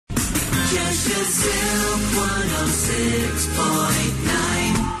Cheshires Silk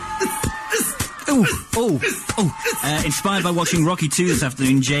 106.9. Inspired by watching Rocky 2 this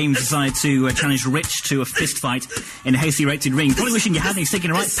afternoon, James decided to challenge Rich to a fist fight in a hastily erected ring. Probably wishing you hadn't. He's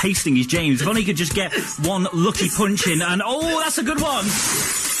taking a right pasting, is James. If only he could just get one lucky punch in, and oh, that's a good one!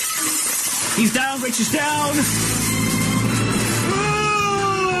 He's down, Rich is down!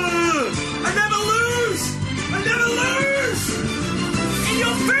 I never lose! I never lose! In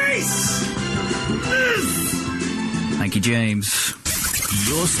your face! Thank you, James.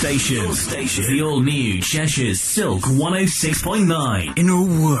 Your station. The all-new Cheshires Silk 106.9. In a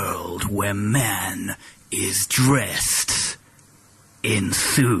world where man is dressed in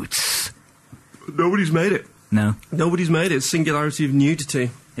suits. Nobody's made it. No. Nobody's made it. Singularity of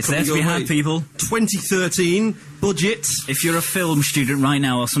nudity. It's there to be had, people. 2013 budget. If you're a film student right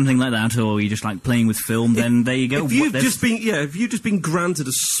now or something like that, or you just like playing with film, then there you go. If you've just been granted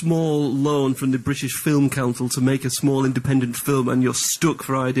a small loan from the British Film Council to make a small independent film and you're stuck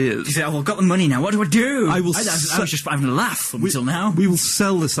for ideas. You say, oh, I've got the money now, what do I do? I was just having a laugh until now. We will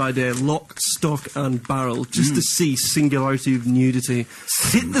sell this idea lock, stock and barrel just to see singularity of nudity.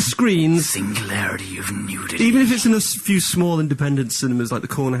 Hit the screens. Singularity of nudity. Even if it's in a few small independent cinemas like the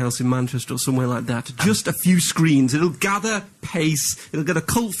Corner House in Manchester or somewhere like that, just a few screens. It'll gather pace, it'll get a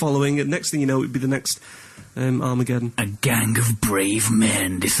cult following, and next thing you know, it'll be the next Armageddon. A gang of brave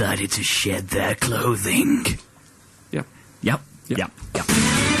men decided to shed their clothing. Yep. Yep. Yep. Yep. Yep.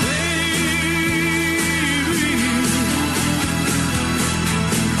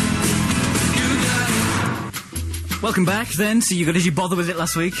 Welcome back, then. So did you bother with it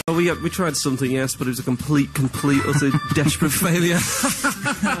last week? Oh, we tried something, yes, but it was a complete, utter, desperate failure.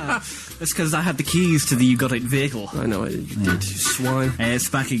 That's because I had the keys to the You Got It vehicle. I know, you did, you swine. It's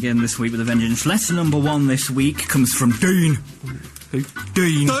back again this week with a vengeance. Letter number 1 this week comes from Dean. Who?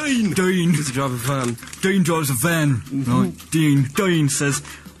 Dean. Dean! Does he drive a van? Dean drives a van. Right. Dean says,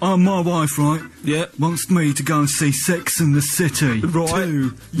 my wife, right? Yeah. Wants me to go and see Sex and the City. Right.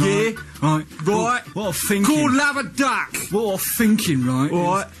 2. Yeah. Right. Right. What I'm thinking. Called Love a Duck. What I'm thinking, right?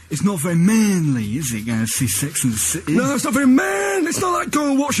 Right. It's not very manly, is it, going to see Sex and the City? No, it's not very manly. It's not like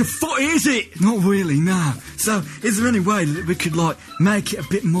going and watch a footy, is it? Not really, no. So, is there any way that we could, like, make it a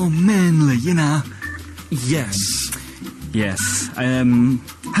bit more manly, you know? Yes. Yes.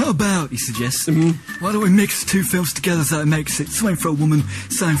 How about, he suggests, why don't we mix 2 films together so it makes it something for a woman,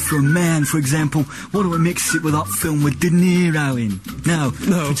 something for a man, for example? Why don't we mix it with that film with De Niro in? No.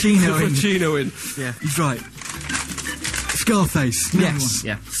 Pacino in. Yeah, he's right. Scarface. Yes.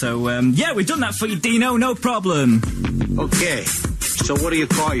 Yeah. So, we've done that for you, Dino, no problem. Okay. So what do you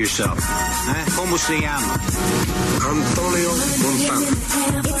call yourself? Como se llama? Antonio Montana.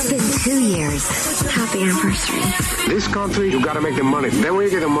 It's been 2 years. Happy anniversary. This country, you gotta make the money. Then when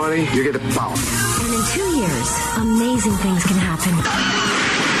you get the money, you get the power. And in 2 years, amazing things can happen.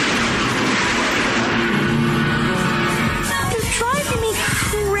 You're driving me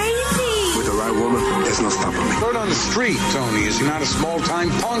crazy. With the right woman, there's no stopping me. Word on the street, Tony, is you're not a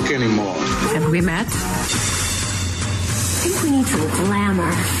small-time punk anymore. Have we met? I think we need some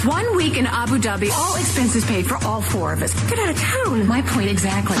glamour. 1 week in Abu Dhabi, all expenses paid for all 4 of us. Get out of town. My point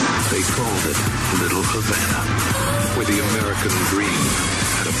exactly. They called it Little Havana, where the American dream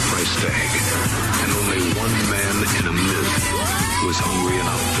had a price tag, and only one man in a million was hungry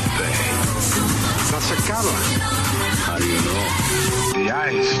enough to pay. That's a color. How do you know? The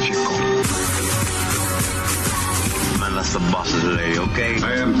eyes, chico. Man, that's the boss's lady, okay?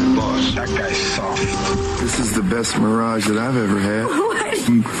 I am the boss. That guy's soft. This is the best mirage that I've ever had. What?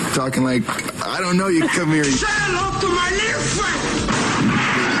 I'm talking like, I don't know, you come here. Say hello to my little friend!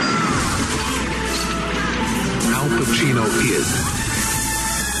 Al Pacino is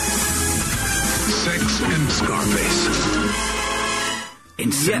Sex and Scarface.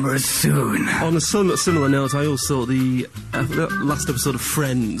 In summer soon. On a similar note, I also thought the last episode of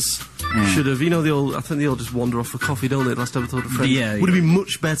Friends should have, I think they all just wander off for coffee, don't they? Last episode of Friends. Yeah, would have been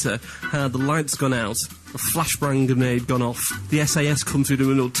much better had the lights gone out, a flashbang grenade gone off, the SAS come through them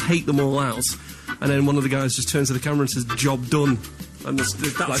and it'll take them all out, and then one of the guys just turns to the camera and says, "Job done." And that's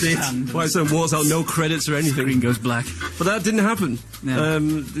it. Why so walks out, no credits or anything. Screen goes black. But that didn't happen. No.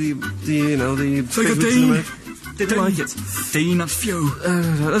 The So you got Dean. Didn't like it. Dean, that's few.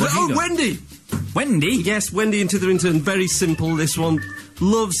 Wendy! Wendy? Yes, Wendy into the intern. Very simple, this one.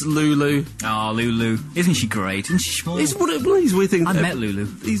 Loves Lulu. Oh, Lulu. Isn't she great? Isn't she small? It's one of these weird things. I met Lulu.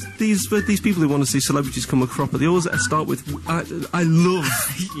 These people who want to see celebrities come a cropper, they always start with, I love.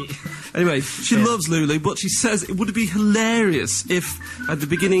 Yeah. Anyway, she loves Lulu, but she says it would be hilarious if, at the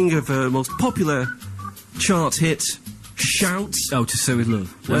beginning of her most popular chart hit, Shout. Oh, To Sew With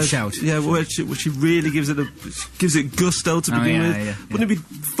Love. Or Shout. Yeah, where she really gives it gusto to begin with. Yeah. Wouldn't it be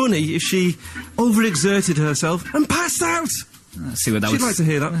funny if she overexerted herself and passed out? Let's see what that She'd like to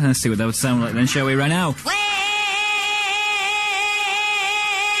hear that. Let's see what that would sound like then, shall we, right now?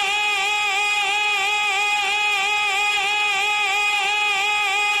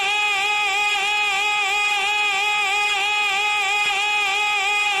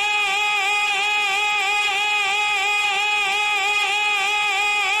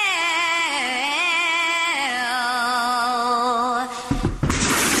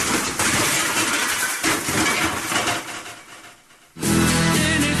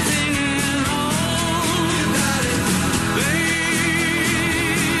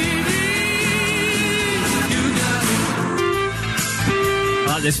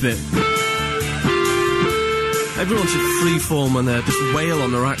 This bit. Everyone should freeform and just wail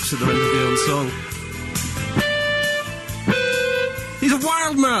on their axe at the end of the own song. He's a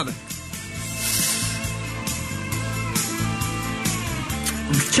wild man!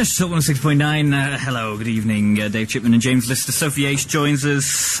 Cheshire Silk 106.9, hello, good evening, Dave Chipman and James Lister. Sophie H joins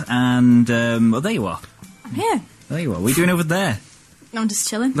us, and, well, there you are. I'm here. There you are. What are you doing over there? I'm just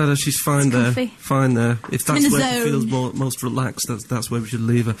chilling. No, she's fine there. Comfy. Fine there. If that's in where the she feels most relaxed, that's where we should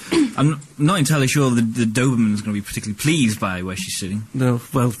leave her. I'm not entirely sure the Doberman's going to be particularly pleased by where she's sitting. No,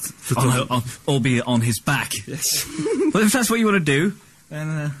 well... albeit on his back. Yes. Well, if that's what you want to do,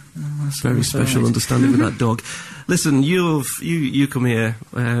 then... That's very special understanding with that dog. Listen, you come here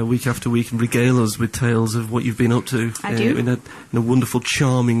week after week and regale us with tales of what you've been up to. I do. In a wonderful,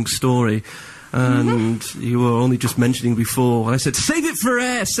 charming story. And you were only just mentioning before, I said, save it for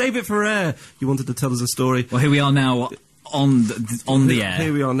air, save it for air. You wanted to tell us a story. Well, here we are now on the air.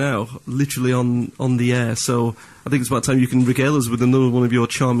 Here we are now, literally on the air. So I think it's about time you can regale us with another one of your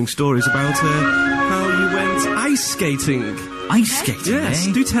charming stories about how you went ice skating. Ice skating, Yes,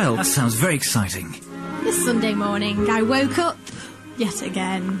 eh? do tell. That sounds very exciting. This Sunday morning, I woke up yet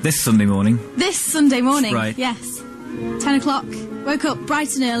again. This Sunday morning? This Sunday morning, Right. yes. 10 o'clock, woke up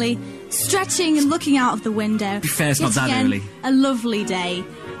bright and early, stretching and looking out of the window. To be fair, it's Yet not that again, early. A lovely day,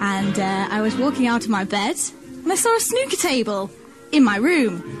 and I was walking out of my bed, and I saw a snooker table in my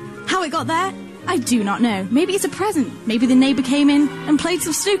room. How it got there, I do not know. Maybe it's a present. Maybe the neighbour came in and played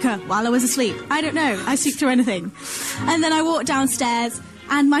some snooker while I was asleep. I don't know. I sleep through anything. And then I walked downstairs,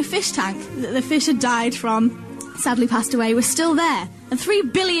 and my fish tank that the fish had died from, sadly passed away, was still there. And 3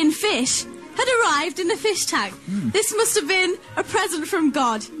 billion fish had arrived in the fish tank. This must have been a present from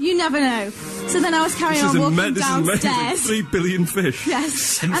God. You never know. So then I was carrying on walking downstairs. 3 billion fish.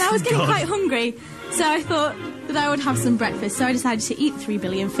 Yes. And I was getting quite hungry. So I thought that I would have some breakfast. So I decided to eat 3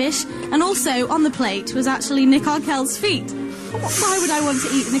 billion fish. And also on the plate was actually Nick Arkell's feet. Why would I want to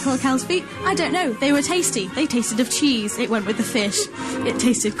eat Nick Arkell's feet? I don't know. They were tasty. They tasted of cheese. It went with the fish. It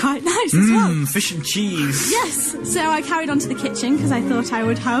tasted quite nice as well. Fish and cheese. Yes. So I carried on to the kitchen because I thought I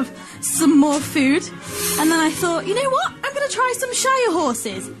would have some more food. And then I thought, you know what? I'm going to try some Shire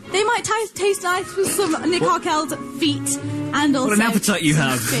horses. They might taste nice with some Nick Arkell's feet and also What an appetite you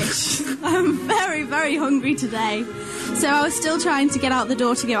have. fish. I'm very, very hungry today. So I was still trying to get out the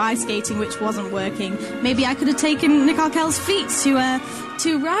door to go ice skating, which wasn't working. Maybe I could have taken Nick Arkell's feet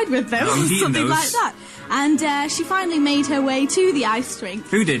to ride with them or something like that. And she finally made her way to the ice rink.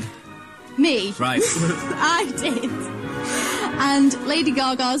 Who did? Me. Right. I did. And Lady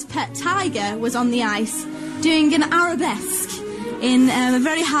Gaga's pet tiger was on the ice doing an arabesque in a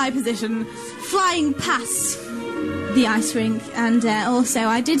very high position, flying past the ice rink. And also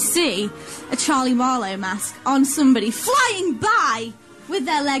I did see a Charlie Marlowe mask on somebody flying by with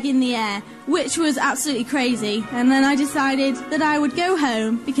their leg in the air, which was absolutely crazy. And then I decided that I would go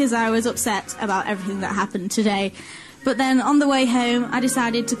home because I was upset about everything that happened today. But then on the way home, I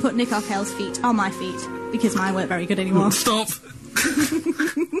decided to put Nick Arkell's feet on my feet because mine weren't very good anymore. Stop!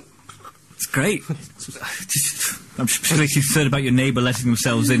 It's great. I'm particularly concerned about your neighbour letting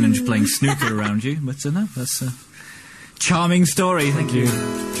themselves in and just playing snooker around you. But no, that's a charming story. Thank you.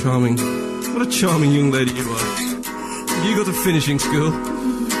 Charming. What a charming young lady you are. You go to finishing school.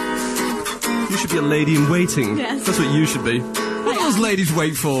 You should be a lady in waiting. Yes. That's what you should be. What do those ladies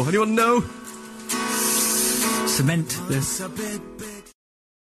wait for? Anyone know? Cement. Yes.